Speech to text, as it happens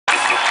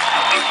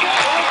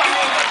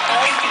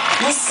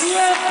Y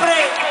siempre,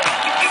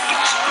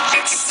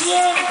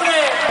 siempre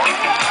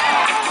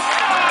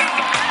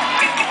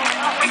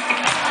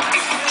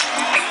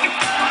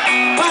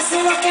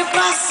pase lo que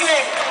pase,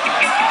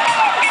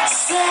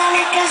 sea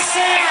lo que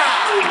sea,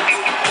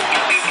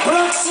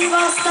 próxima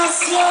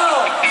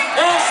estación,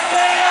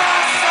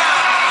 esperanza,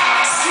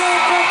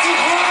 siempre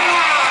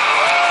Tijuana,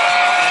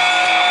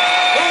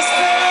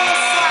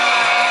 esperanza,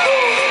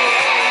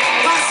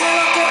 pase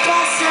lo que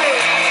pase,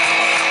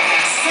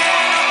 sea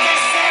lo que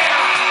sea,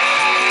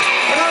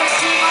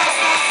 próxima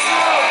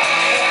estación,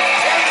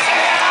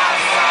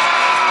 esperanza.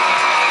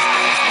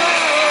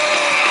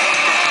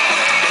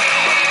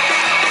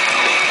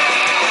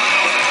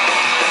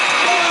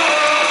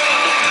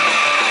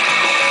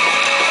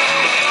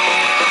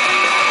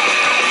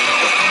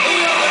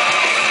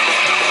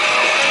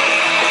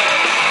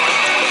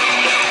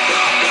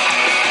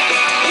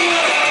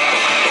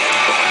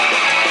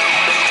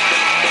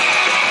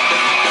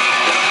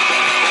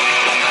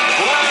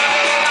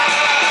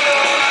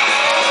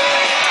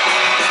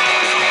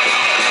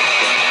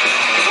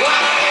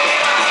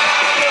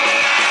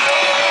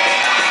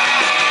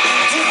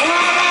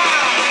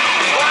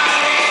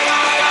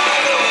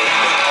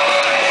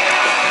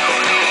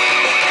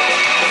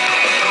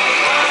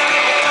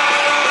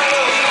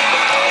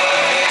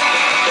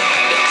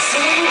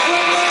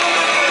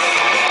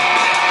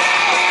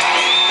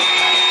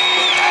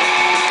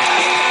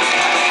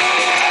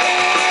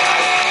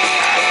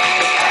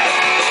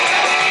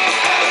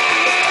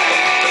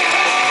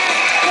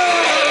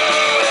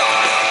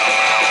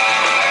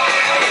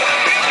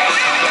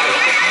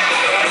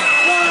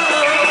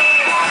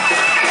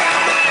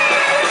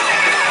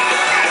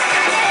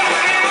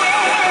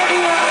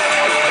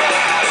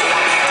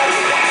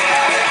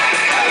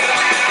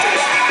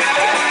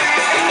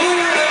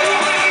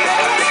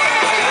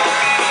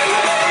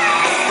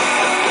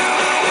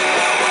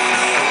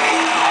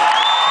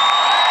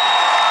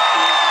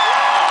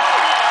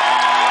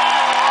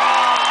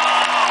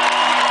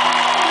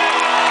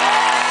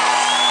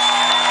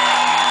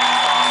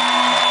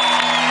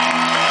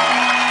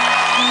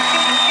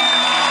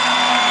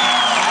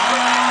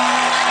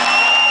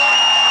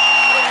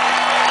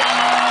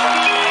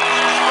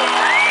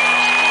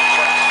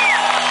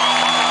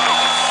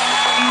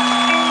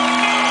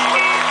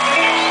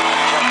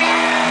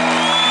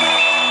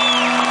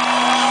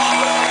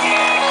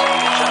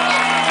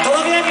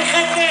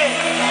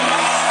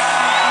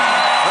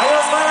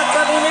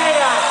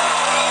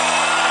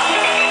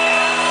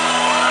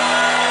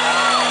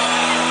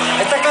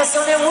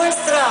 Es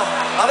vuestra.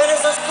 A ver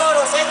esos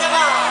coros, ahí te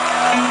va.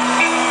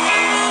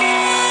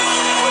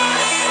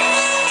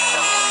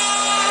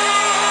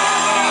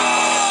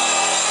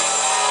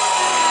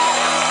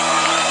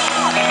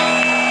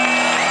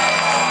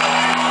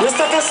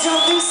 Esta canción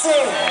dice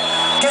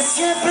que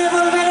siempre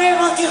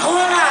volveremos a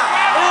Tijuana.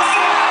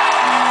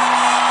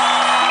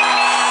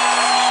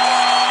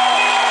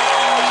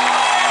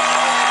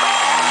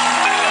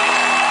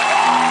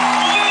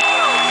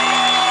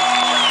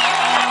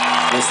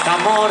 Este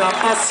amor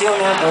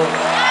apasionado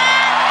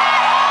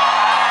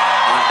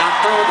anda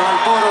todo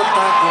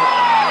alborotado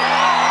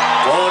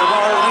por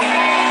volver.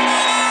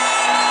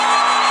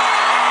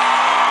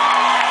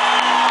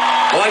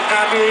 Voy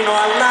camino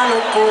a la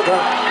locura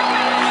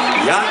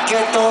y aunque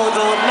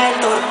todo me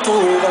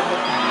tortura,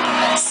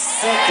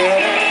 sé que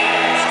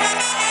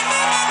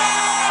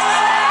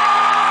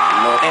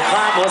lo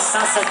dejamos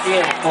hace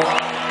tiempo,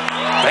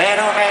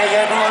 pero me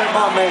llegó el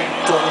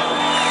momento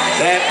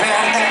de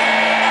perder.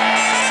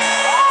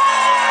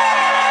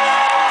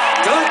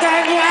 Yo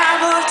tenía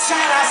mucha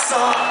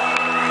razón,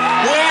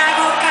 le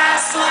hago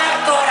caso al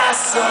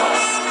corazón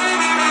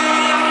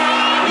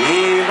y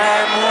me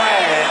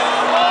muero.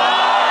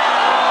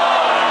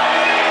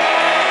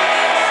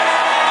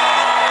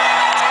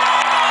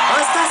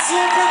 Hasta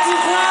siempre,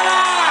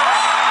 Tijuana.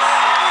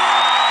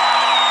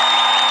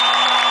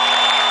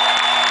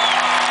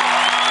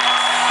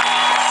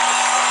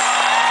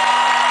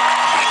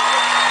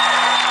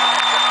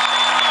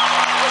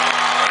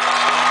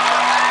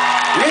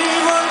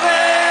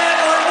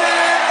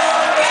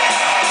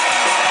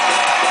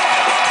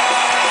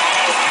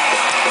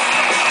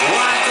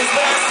 One.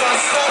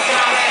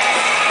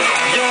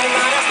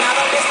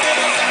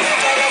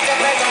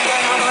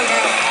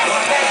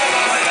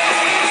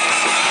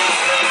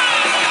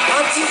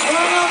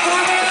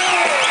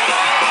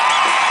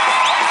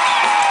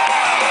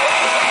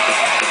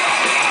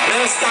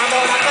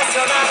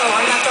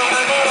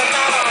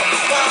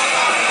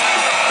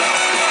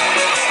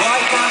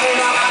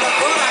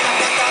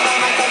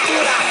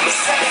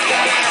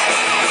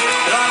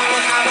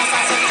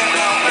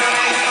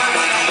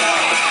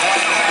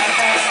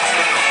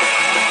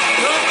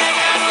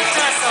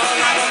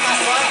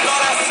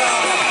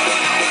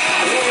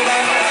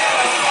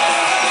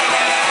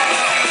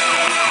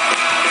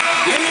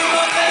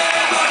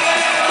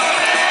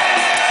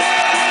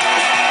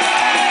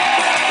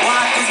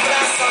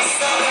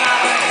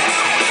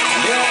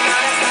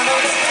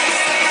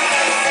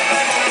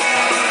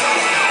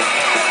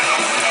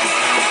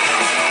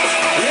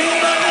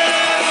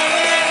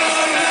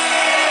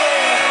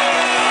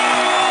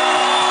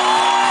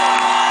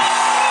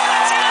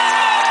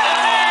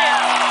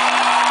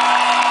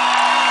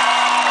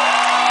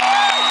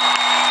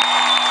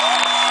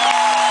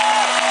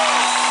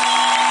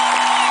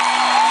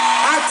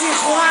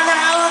 Tijuana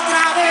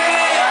otra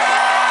vez.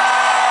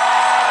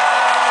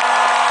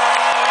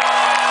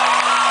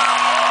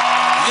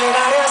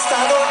 Llegaré hasta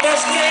donde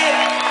esté.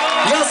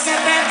 Yo sé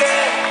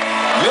perder,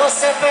 yo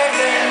sé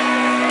perder.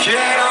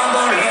 Quiero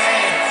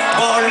volver,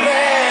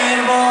 volver,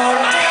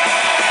 volver.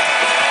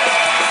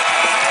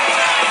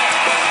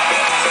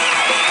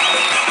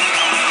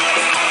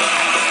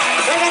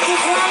 Venga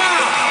Tijuana,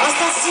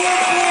 hasta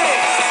siempre.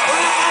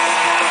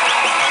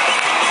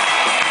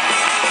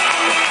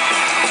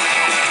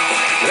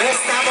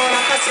 Estamos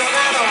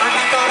apasionados,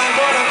 anda todo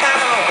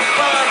alborotado.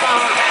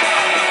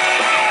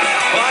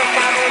 Voy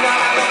camino a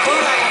la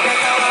locura y que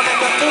todo me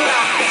tortura.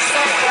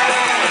 Sé que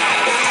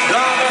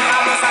lo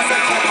dejamos hace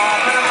tiempo,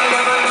 pero no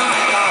llevo el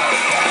momento.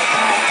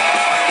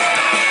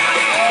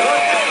 Tú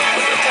tenías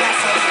mi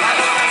corazón, la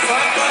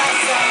corazón,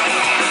 corazón.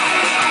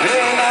 Y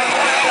me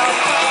puedo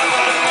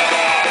volver.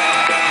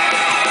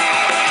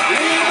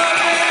 Y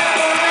volver,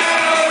 volver,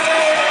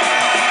 volver.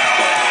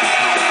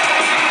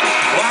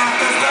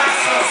 ¿Cuántos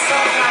brazos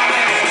otra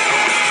vez?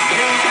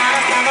 Llegar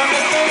hasta donde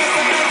estoy,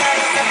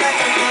 ese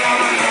pecho quiero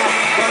volver.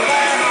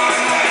 Volver,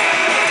 volver.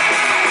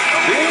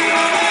 Y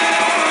volver,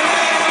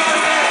 volver,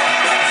 volver.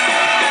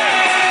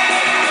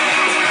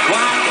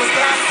 ¿Cuántos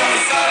brazos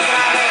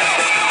otra vez?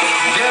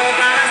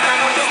 Llegar hasta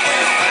donde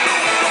estoy.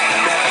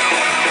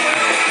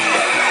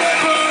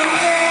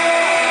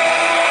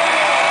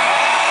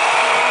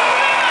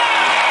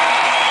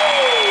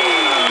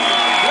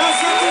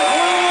 Gracias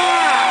Tijuana.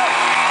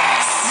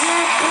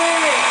 Siempre,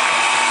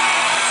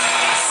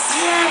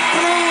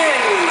 siempre,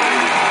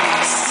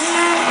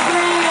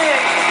 siempre.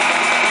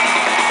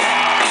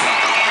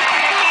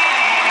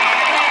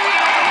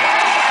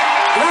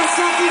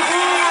 Gracias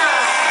Tijuana.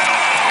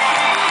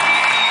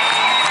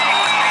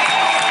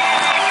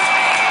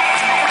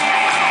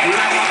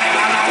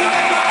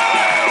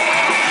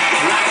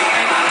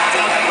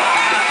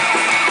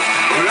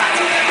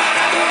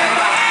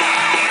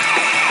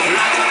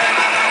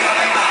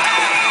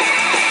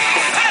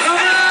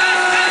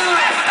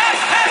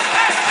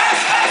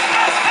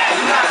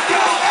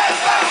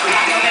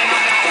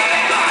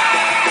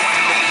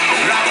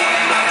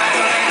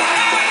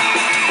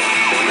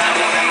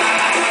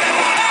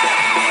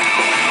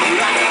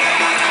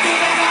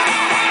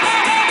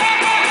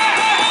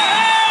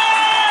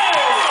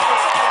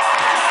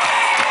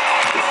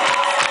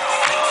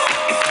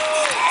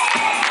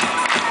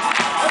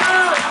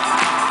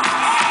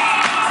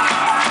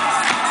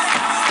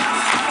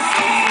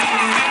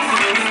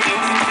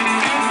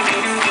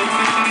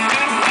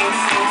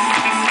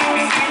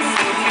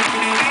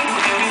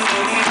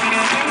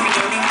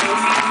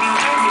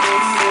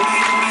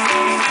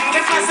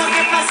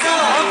 ¿Qué pasó?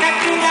 ¿Qué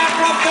tira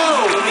pronto?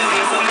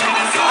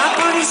 La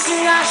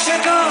policía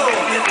llegó.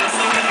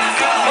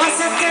 O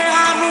se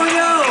queda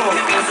murió.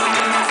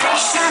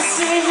 Ya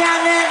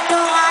siguen el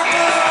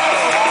torado.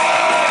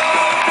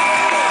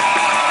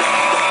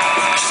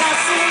 Ya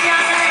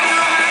siguen el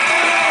torado.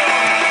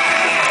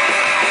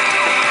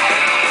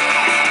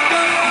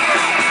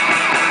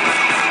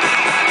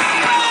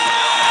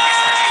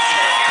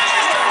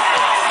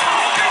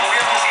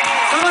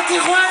 ¡Como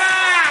Tijuana!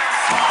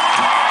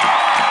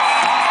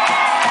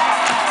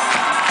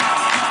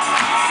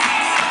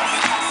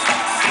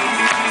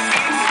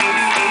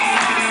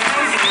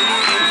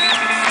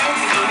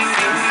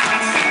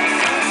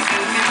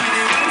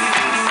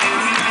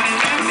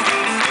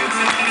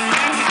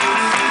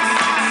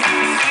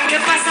 ¿Qué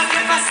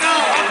pasó?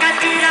 ¿Qué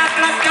tira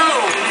plantó?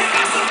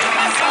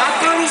 La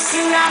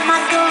policía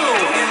mandó.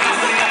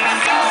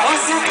 O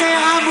se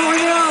terra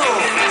murió.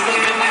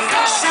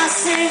 Ya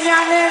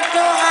siguen el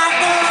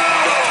torado.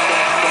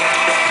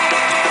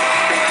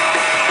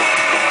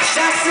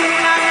 Ya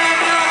siguen el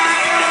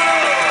torado.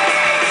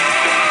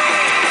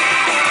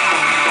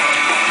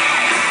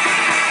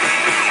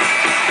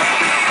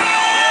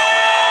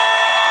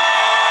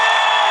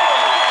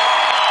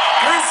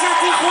 Gracias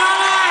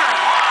Tijuana.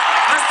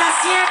 Hasta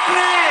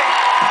siempre.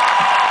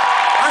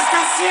 Hasta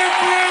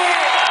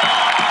siempre.